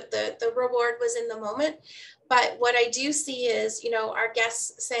the reward was in the moment. But what I do see is, our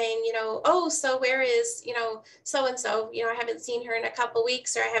guests saying, oh, so where is, so-and-so, I haven't seen her in a couple of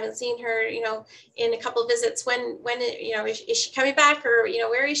weeks, or I haven't seen her, in a couple of visits. When is she coming back, or,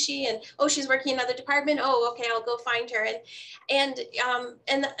 where is she? And, oh, she's working in another department. Oh, okay, I'll go find her. And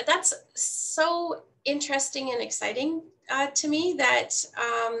that's so interesting and exciting to me, that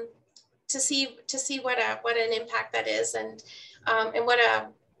to see what an impact that is, and what a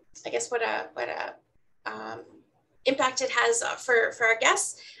impact it has for our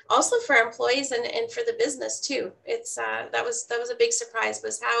guests, also for our employees, and for the business too. It's that was a big surprise,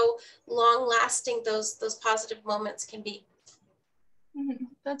 was how long lasting those positive moments can be. Mm-hmm.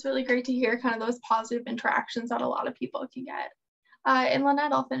 That's really great to hear, kind of those positive interactions that a lot of people can get. And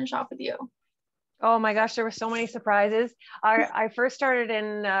Lynette, I'll finish off with you. Oh my gosh, there were so many surprises. I first started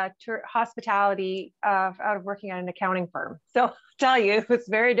in hospitality out of working at an accounting firm. So I'll tell you, it was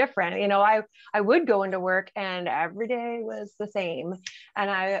very different. I would go into work and every day was the same. And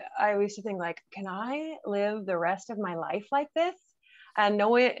I used to think, like, can I live the rest of my life like this? And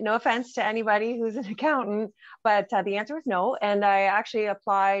no offense to anybody who's an accountant, but the answer was no. And I actually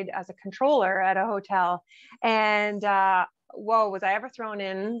applied as a controller at a hotel. And whoa, was I ever thrown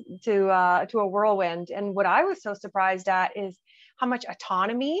in to a whirlwind. And what I was so surprised at is how much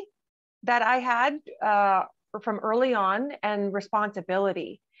autonomy that I had from early on, and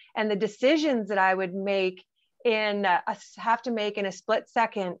responsibility, and the decisions that I would have to make in a split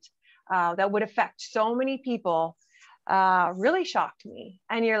second that would affect so many people really shocked me.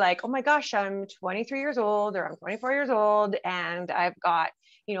 And you're like, oh my gosh, I'm 23 years old, or I'm 24 years old, and I've got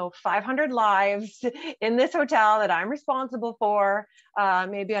 500 lives in this hotel that I'm responsible for,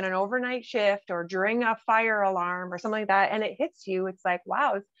 maybe on an overnight shift or during a fire alarm or something like that. And it hits you. It's like,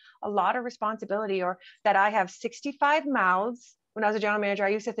 wow, it's a lot of responsibility. Or that I have 65 mouths. When I was a general manager, I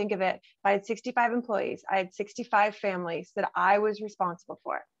used to think of it, if I had 65 employees, I had 65 families that I was responsible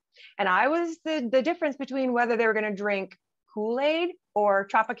for. And I was the difference between whether they were going to drink Kool-Aid or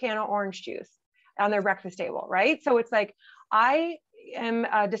Tropicana orange juice on their breakfast table, right? So it's like, I am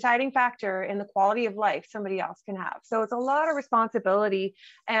a deciding factor in the quality of life somebody else can have. So it's a lot of responsibility,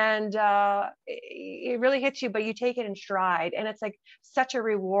 and it really hits you, but you take it in stride. And it's like such a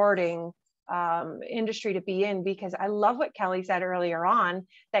rewarding industry to be in, because I love what Kelly said earlier on,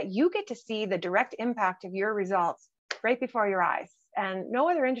 that you get to see the direct impact of your results right before your eyes. And no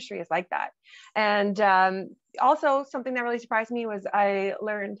other industry is like that. And also something that really surprised me was I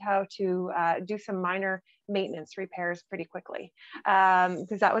learned how to do some minor maintenance repairs pretty quickly,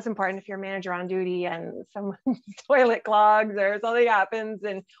 because that was important. If you're a manager on duty and someone's toilet clogs or something happens,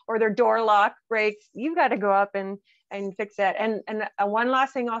 or their door lock breaks, you've got to go up and fix it. And one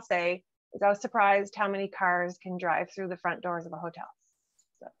last thing I'll say is I was surprised how many cars can drive through the front doors of a hotel.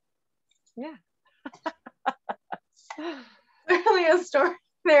 So, yeah. Really a story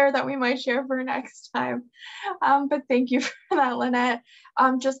there that we might share for next time. But thank you for that, Lynette.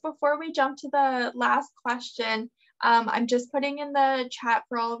 Just before we jump to the last question, I'm just putting in the chat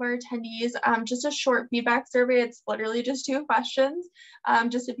for all of our attendees, just a short feedback survey. It's literally just 2 questions.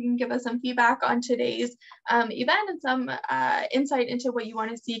 Just if you can give us some feedback on today's event, and some insight into what you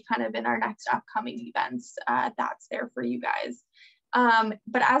want to see kind of in our next upcoming events, that's there for you guys.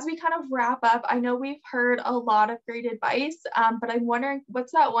 But as we kind of wrap up, I know we've heard a lot of great advice, but I'm wondering,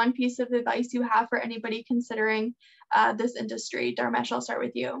 what's that one piece of advice you have for anybody considering this industry? Dharmesh, I'll start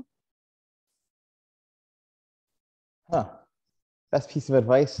with you. Best piece of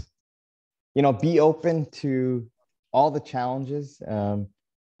advice, be open to all the challenges,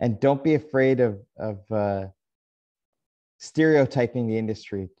 and don't be afraid of stereotyping the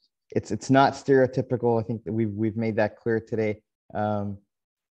industry. It's not stereotypical. I think that we've made that clear today.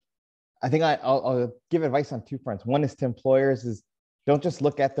 I think I'll give advice on 2 fronts. One is to employers, is don't just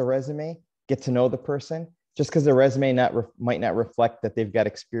look at the resume, get to know the person. just because their resume might not reflect that they've got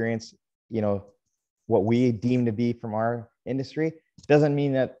experience, what we deem to be from our industry, doesn't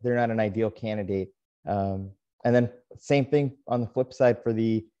mean that they're not an ideal candidate. And then same thing on the flip side for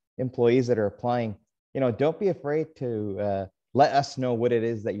the employees that are applying, don't be afraid to let us know what it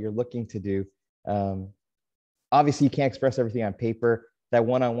is that you're looking to do. Obviously, you can't express everything on paper. That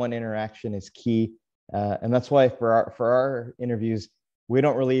one-on-one interaction is key. And that's why for our interviews, we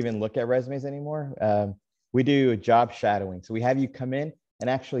don't really even look at resumes anymore. We do job shadowing. So we have you come in and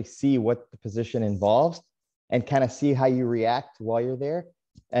actually see what the position involves and kind of see how you react while you're there.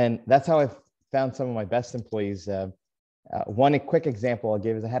 And that's how I've found some of my best employees. One quick example I'll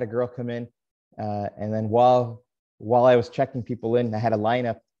give is I had a girl come in and then while I was checking people in, I had a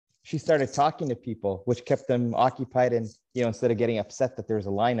lineup. She started talking to people, which kept them occupied and, instead of getting upset that there's a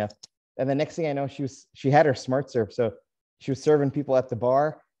lineup. And the next thing I know, she had her smart serve. So she was serving people at the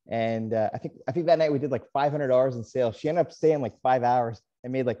bar. And I think that night we did like $500 in sales. She ended up staying like 5 hours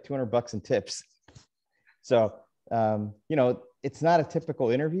and made like $200 in tips. So, it's not a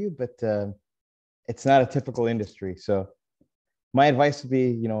typical interview, but it's not a typical industry. So my advice would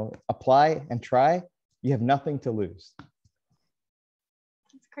be, apply and try. You have nothing to lose.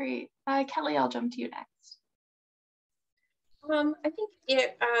 That's great. Kelly, I'll jump to you next. I think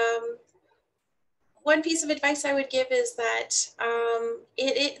one piece of advice I would give is that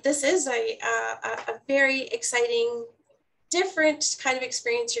this is a very exciting, different kind of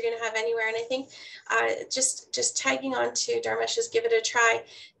experience you're going to have anywhere. And I think just tagging on to Dharmesh's give it a try,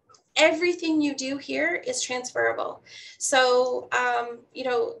 everything you do here is transferable. So,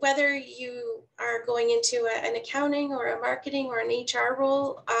 whether you are going into an accounting or a marketing or an HR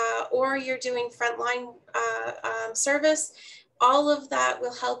role, or you're doing frontline service, all of that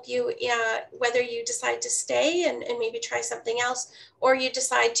will help you, whether you decide to stay and maybe try something else, or you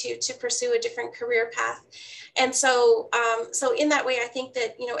decide to pursue a different career path. And so, in that way, I think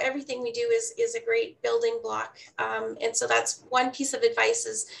that, everything we do is a great building block. And so that's one piece of advice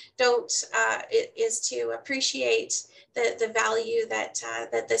is is to appreciate the value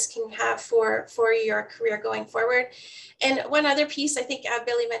that this can have for your career going forward. And one other piece, I think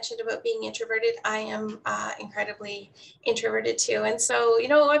Billy mentioned about being introverted. I am incredibly introverted too. And so,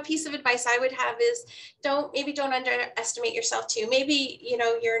 a piece of advice I would have is don't underestimate yourself too. Maybe,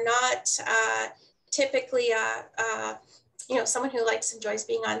 you're not typically someone who enjoys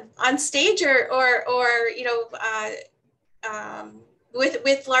being on stage or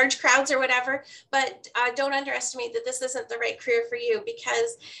with large crowds or whatever, but don't underestimate that this isn't the right career for you,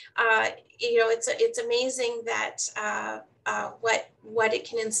 because it's amazing that what it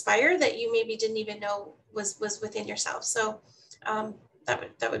can inspire that you maybe didn't even know was within yourself. So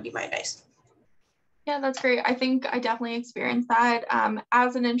that would be my advice. Yeah, that's great. I think I definitely experienced that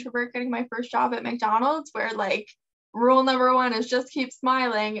as an introvert getting my first job at McDonald's, where rule number one is just keep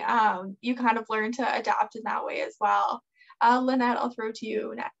smiling. You kind of learn to adapt in that way as well. Lynette, I'll throw to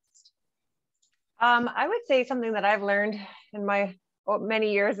you next. I would say something that I've learned in my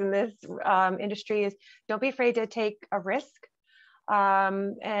many years in this industry is don't be afraid to take a risk.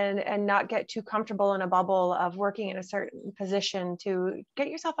 And not get too comfortable in a bubble of working in a certain position, to get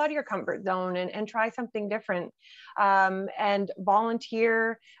yourself out of your comfort zone and try something different, and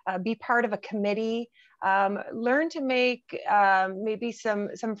volunteer, be part of a committee, learn to make maybe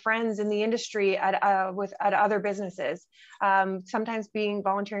some friends in the industry at other businesses. Sometimes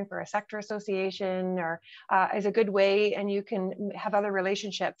volunteering for a sector association is a good way, and you can have other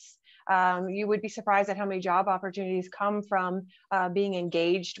relationships. You would be surprised at how many job opportunities come from being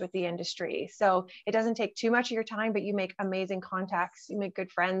engaged with the industry. So it doesn't take too much of your time, but you make amazing contacts, you make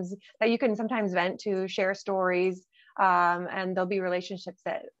good friends that you can sometimes vent to, share stories, and there'll be relationships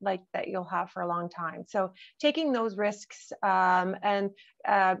that you'll have for a long time. So taking those risks, and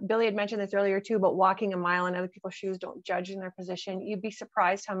Billy had mentioned this earlier too, but walking a mile in other people's shoes, don't judge in their position. You'd be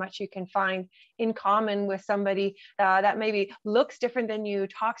surprised how much you can find in common with somebody that maybe looks different than you,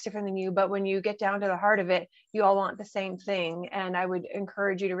 talks different than you, but when you get down to the heart of it, you all want the same thing. And I would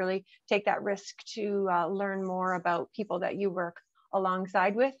encourage you to really take that risk to learn more about people that you work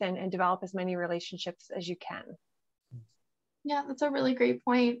alongside with, and develop as many relationships as you can. Yeah, that's a really great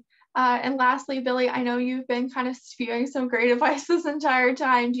point. And lastly, Billy, I know you've been kind of spewing some great advice this entire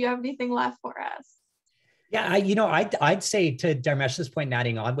time. Do you have anything left for us? Yeah, I'd say, to Dharmesh's point and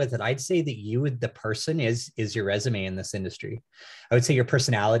adding on with it, I'd say that the person is your resume in this industry. I would say your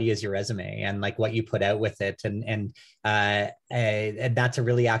personality is your resume, and what you put out with it, and that's a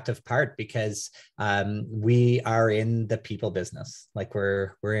really active part, because we are in the people business.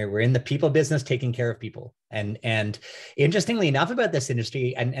 We're in the people business, taking care of people. And interestingly enough about this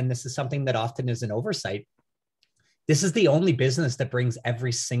industry, and this is something that often is an oversight, This is the only business that brings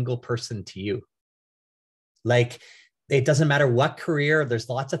every single person to you. Like, it doesn't matter what career, there's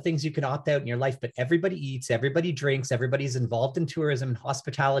lots of things you can opt out in your life, but everybody eats, everybody drinks, everybody's involved in tourism and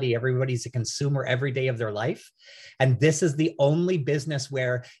hospitality, everybody's a consumer every day of their life. And this is the only business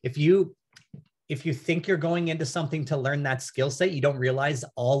where if you think you're going into something to learn that skill set, you don't realize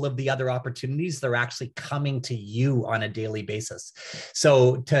all of the other opportunities, they're actually coming to you on a daily basis.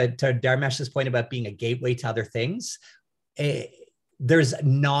 So to Dharmesh's point about being a gateway to other things, there's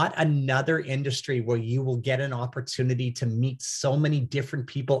not another industry where you will get an opportunity to meet so many different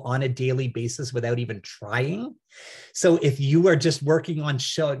people on a daily basis without even trying. So if you are just working on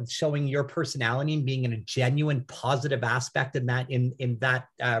showing your personality and being in a genuine positive aspect in that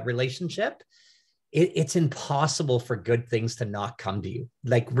relationship, it's impossible for good things to not come to you,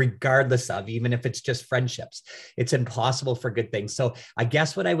 like regardless of, even if it's just friendships, it's impossible for good things. So I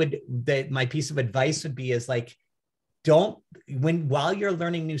guess what my piece of advice would be is like, while you're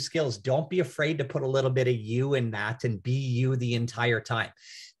learning new skills, don't be afraid to put a little bit of you in that and be you the entire time.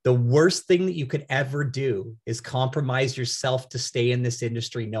 The worst thing that you could ever do is compromise yourself to stay in this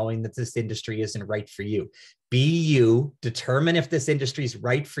industry, knowing that this industry isn't right for you. Be you, determine if this industry is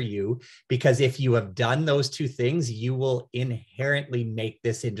right for you, because if you have done those two things, you will inherently make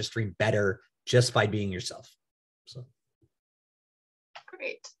this industry better just by being yourself. So.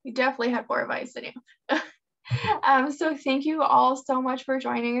 Great. You definitely had more advice than you. So thank you all so much for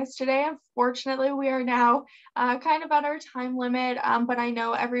joining us today. Unfortunately, we are now kind of at our time limit, but I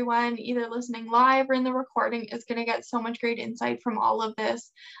know everyone either listening live or in the recording is going to get so much great insight from all of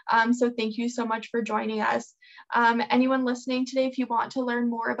this. So thank you so much for joining us. Anyone listening today, if you want to learn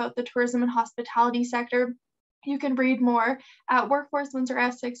more about the tourism and hospitality sector, you can read more at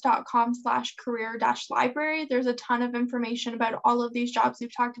workforce-windsor-essex.com/career-library. There's a ton of information about all of these jobs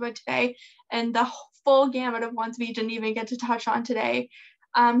we've talked about today and the full gamut of ones we didn't even get to touch on today.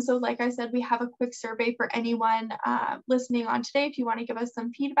 So like I said, we have a quick survey for anyone listening on today. If you want to give us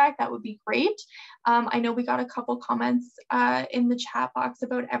some feedback, that would be great. I know we got a couple comments in the chat box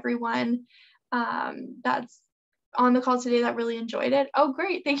about everyone that's on the call today that really enjoyed it. Oh,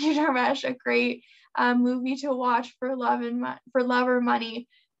 great. Thank you, Dharmesh. A great movie to watch for love or money.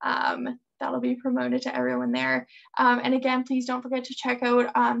 That'll be promoted to everyone there. And again, please don't forget to check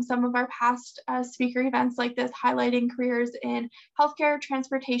out some of our past speaker events like this, highlighting careers in healthcare,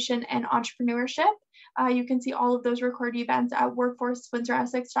 transportation, and entrepreneurship. You can see all of those recorded events at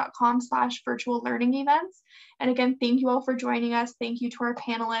workforce-windsor-essex.com/virtual learning events. And again, thank you all for joining us. Thank you to our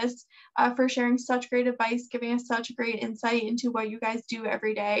panelists for sharing such great advice, giving us such great insight into what you guys do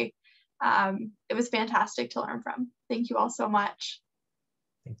every day. It was fantastic to learn from. Thank you all so much.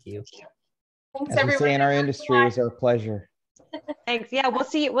 Thank you. Thanks, As we everyone. say in our industry, it's our pleasure. Thanks. Yeah, we'll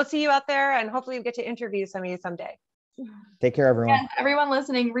see you out there, and hopefully we get to interview some of you someday. Take care, everyone. Yes, everyone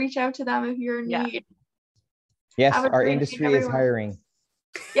listening, reach out to them if you're in need. Yes, our industry is hiring.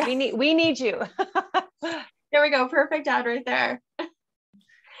 Yeah. We need you. There we go. Perfect ad right there.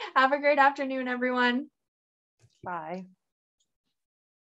 Have a great afternoon, everyone. Bye.